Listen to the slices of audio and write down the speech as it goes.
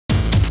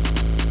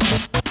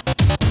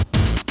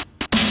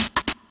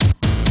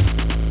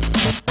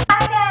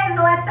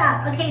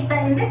Okay, so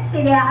in this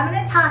video, I'm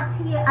going to talk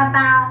to you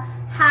about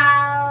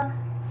how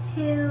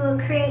to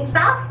create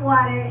soft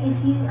water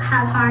if you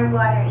have hard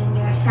water in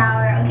your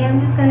shower. Okay, I'm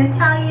just going to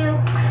tell you,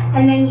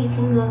 and then you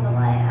can Google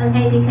it,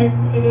 okay, because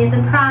it is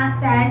a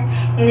process.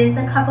 It is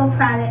a couple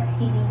products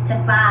you need to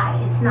buy.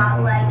 It's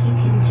not like you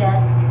can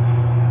just,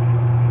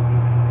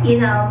 you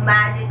know,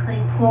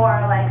 magically pour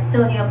like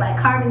sodium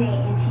bicarbonate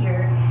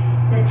into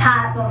the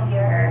top of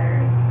your,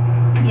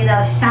 you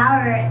know,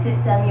 shower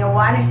system, your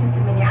water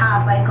system in your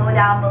house. Like, go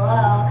down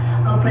below,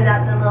 open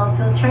up the little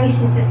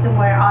filtration system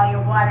where all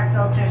your water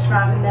filters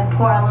from, and then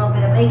pour a little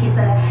bit of baking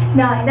soda.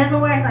 No, it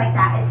doesn't work like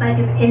that. It's like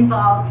an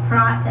involved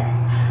process.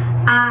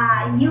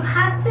 You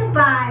have to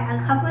buy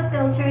a couple of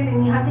filters,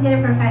 and you have to get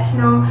a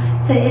professional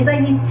to, it's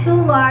like these two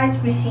large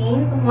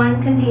machines.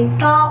 One contains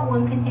salt,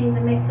 one contains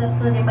a mix of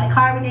sodium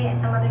bicarbonate and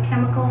some other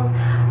chemicals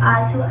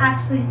to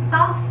actually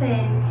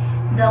soften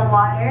the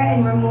water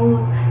and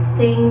remove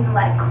things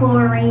like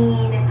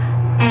chlorine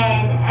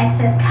and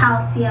excess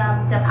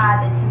calcium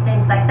deposits and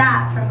things like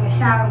that from your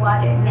shower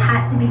water. And it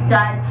has to be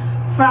done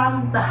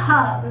from the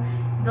hub,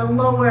 the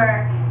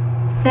lower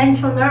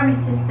central nervous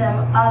system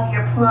of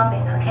your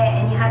plumbing, okay?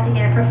 And you have to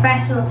get a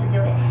professional to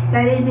do it.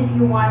 That is if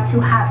you want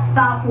to have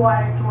soft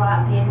water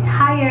throughout the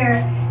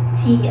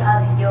entirety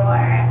of your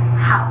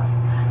house,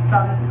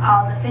 from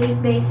all the face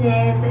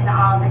basins and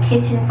all the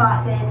kitchen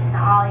faucets and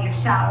all your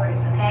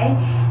showers, okay?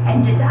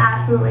 And just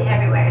absolutely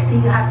everywhere. So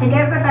you have to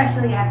get a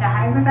professional, you have to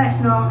hire a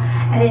professional,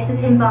 and it's an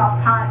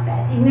involved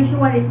process. Even if you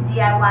wanted to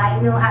DIY,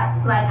 you know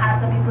how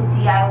some people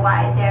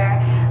DIY their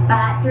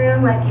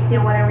bathroom, like if they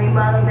want to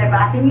remodel their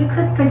bathroom, you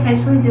could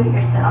potentially do it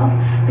yourself,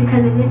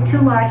 because it is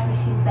two large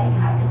machines that you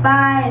have to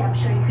buy, and I'm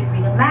sure you could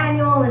read a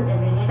manual and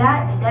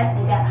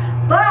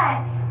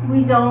but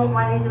we don't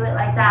want to do it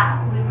like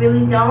that. We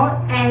really don't,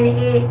 and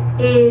it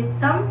is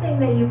something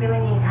that you really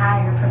need to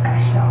hire a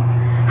professional.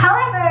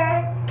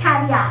 However,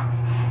 caveats.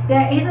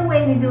 There is a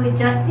way to do it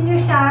just in your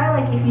shower,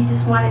 like if you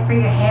just want it for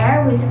your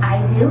hair, which I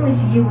do, which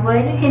you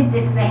would, because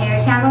this is a hair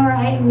channel,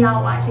 right? And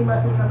y'all watching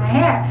mostly for my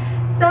hair.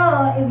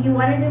 So if you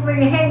want to do it for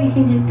your hair, you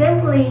can just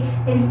simply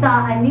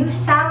install a new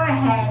shower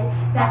head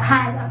that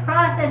has a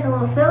process, a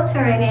little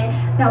filter in it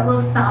that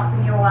will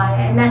soften your water.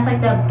 And that's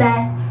like the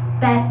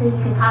best thing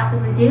you can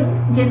possibly do.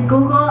 Just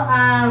Google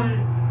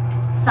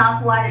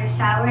soft water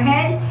shower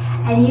head,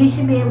 and you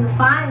should be able to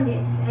find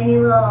it just any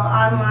little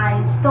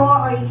online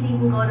store, or you can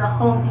even go to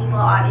Home Depot,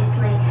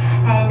 obviously,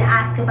 and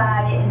ask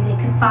about it, and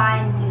they can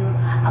find you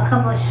a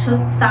couple of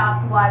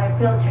soft water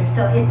filters.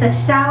 So it's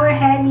a shower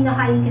head. You know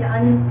how you can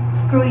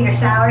unscrew your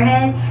shower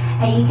head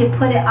and you can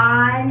put it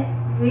on,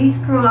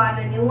 re-screw on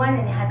a new one,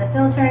 and it has a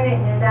filter in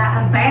it,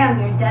 and bam,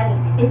 you're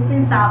done.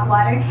 Instant soft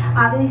water.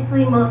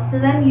 Obviously, most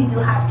of them you do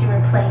have to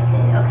replace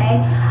it,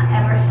 okay?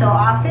 Ever so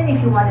often, if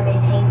you want to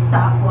maintain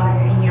soft water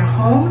in your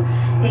home.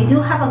 They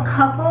do have a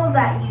couple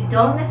that you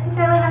don't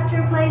necessarily have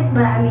to replace,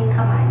 but I mean,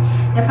 come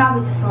on, they're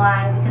probably just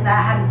lying, because I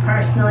haven't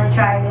personally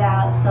tried it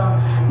out. So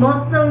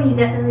most of them you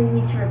definitely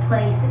need to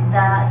replace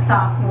the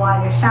soft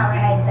water shower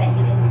heads that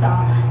you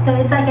install. So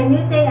it's like a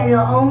new thing, and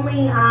it'll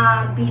only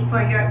be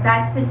for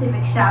that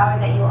specific shower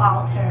that you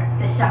alter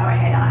the shower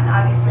head on,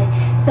 obviously.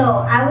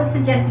 So I would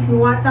suggest, if you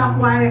want soft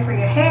water for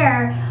your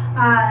hair,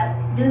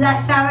 do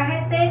that shower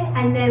head thing,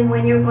 and then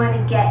when you're going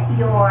to get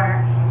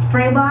your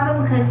spray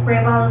bottle, because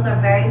spray bottles are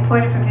very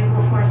important for people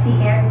with 4C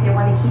hair, if they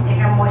want to keep their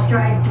hair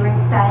moisturized during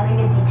styling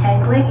and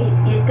detangling.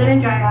 It is going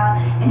to dry out,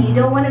 and you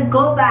don't want to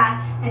go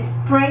back and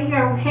spray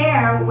your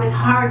hair with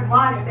hard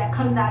water that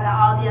comes out of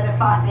all the other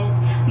faucets.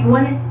 You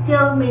want to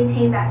still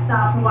maintain that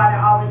soft water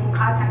always in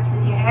contact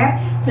with your hair.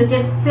 So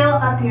just fill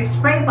up your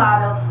spray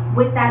bottle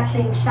with that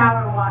same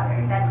shower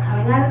water that's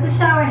coming out of the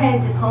shower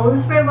head. Just hold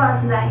the spray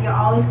bottle so that you're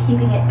always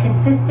keeping it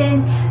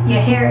consistent. Your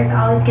hair is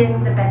always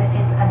getting the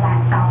benefits of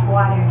that soft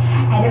water.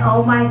 And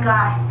oh my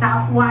gosh,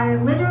 soft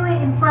water, literally,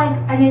 it's like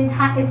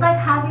it's like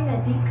having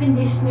a deep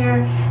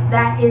conditioner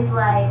that is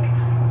like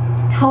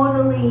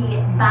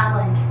totally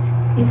balanced.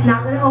 It's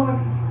not going to over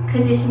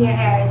condition your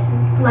hair. It's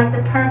like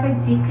the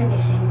perfect deep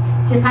conditioning,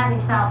 just having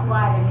soft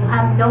water. You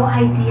have no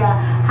idea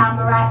how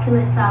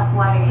miraculous soft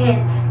water is.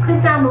 Click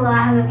down below,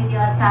 I have a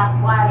video on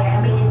soft water. I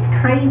mean, it's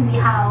crazy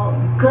how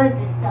good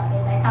this stuff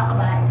is. I talk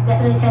about it, so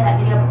definitely check that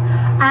video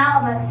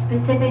out about the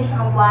specifics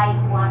on why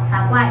you want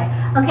soft water.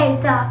 Okay,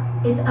 so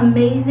it's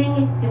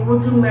amazing. It will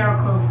do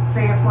miracles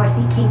for your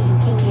 4C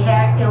kinky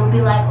hair. It will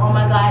be like, oh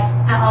my gosh,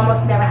 I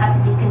almost never have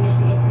to deep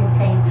condition. It's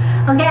insane.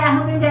 Okay, I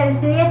hope you enjoyed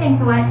this video. Thank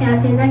you for watching.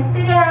 I'll see you next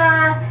video.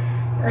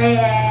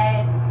 Later.